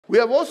We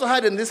have also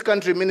had in this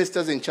country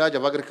ministers in charge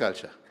of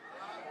agriculture.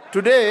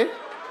 Today,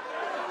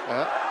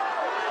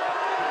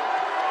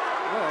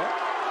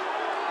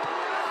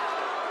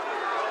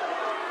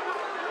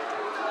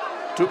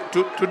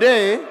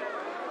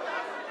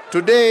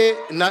 today,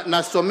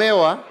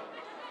 nasomewa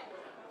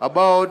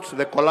about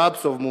the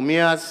collapse of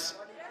Mumias,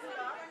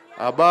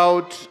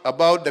 about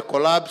the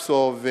collapse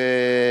of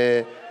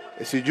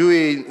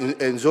Sijui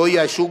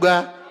Nzoia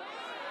Sugar,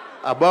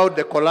 about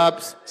the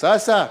collapse.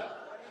 Sasa,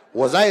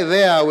 was I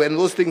there when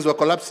those things were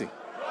collapsing?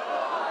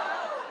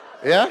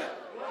 Yeah?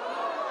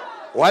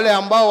 Wale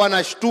ambao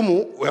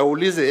wanashtumu,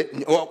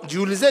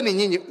 jiulizeni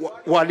nyinyi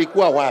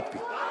walikuwa wapi?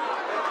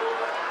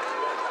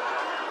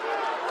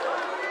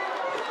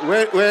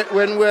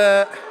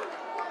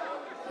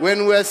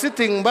 When we're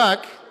sitting back,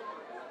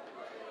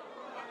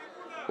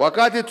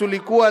 wakati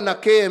tulikuwa na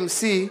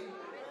KMC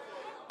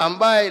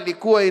ambaye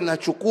ilikuwa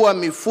inachukua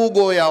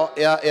mifugo ya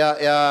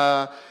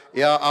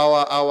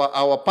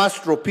our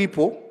pastoral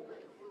people,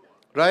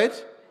 right?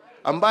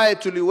 Ambaye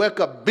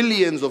tuliweka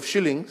billions of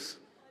shillings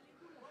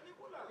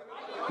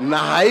na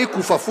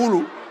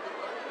haikufafulu.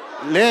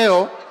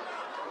 Leo,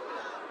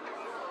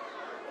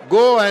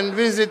 go and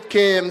visit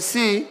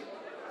KMC,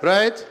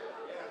 right?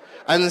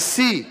 And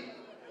see,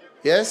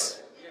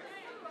 yes,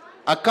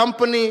 a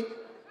company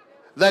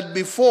that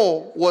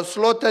before was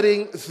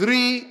slaughtering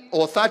 3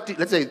 or 30,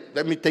 let's say,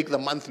 let me take the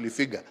monthly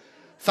figure,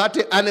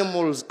 30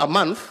 animals a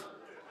month,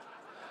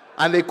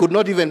 and they could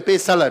not even pay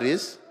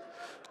salaries,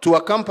 to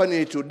a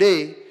company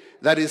today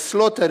that is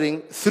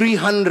slaughtering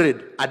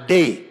 300 a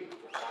day.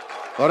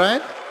 All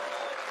right?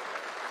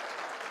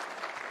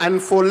 And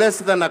for less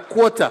than a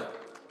quarter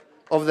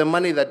of the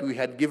money that we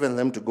had given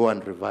them to go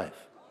and revive.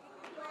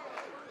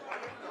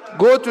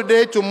 Go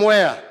today to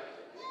Mwea,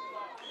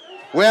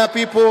 where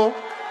people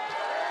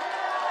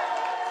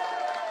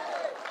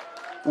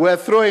were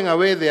throwing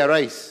away their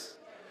rice.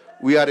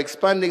 We are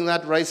expanding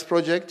that rice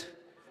project.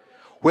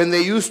 When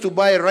they used to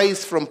buy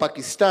rice from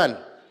Pakistan,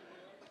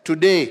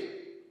 today,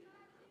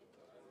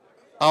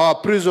 our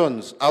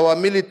prisons, our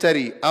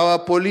military, our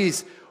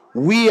police,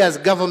 we as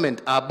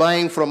government are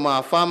buying from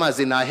our farmers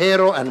in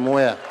Ahero and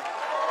Mwea.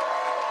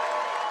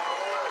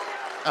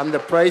 And the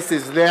price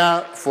is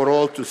there for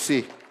all to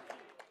see.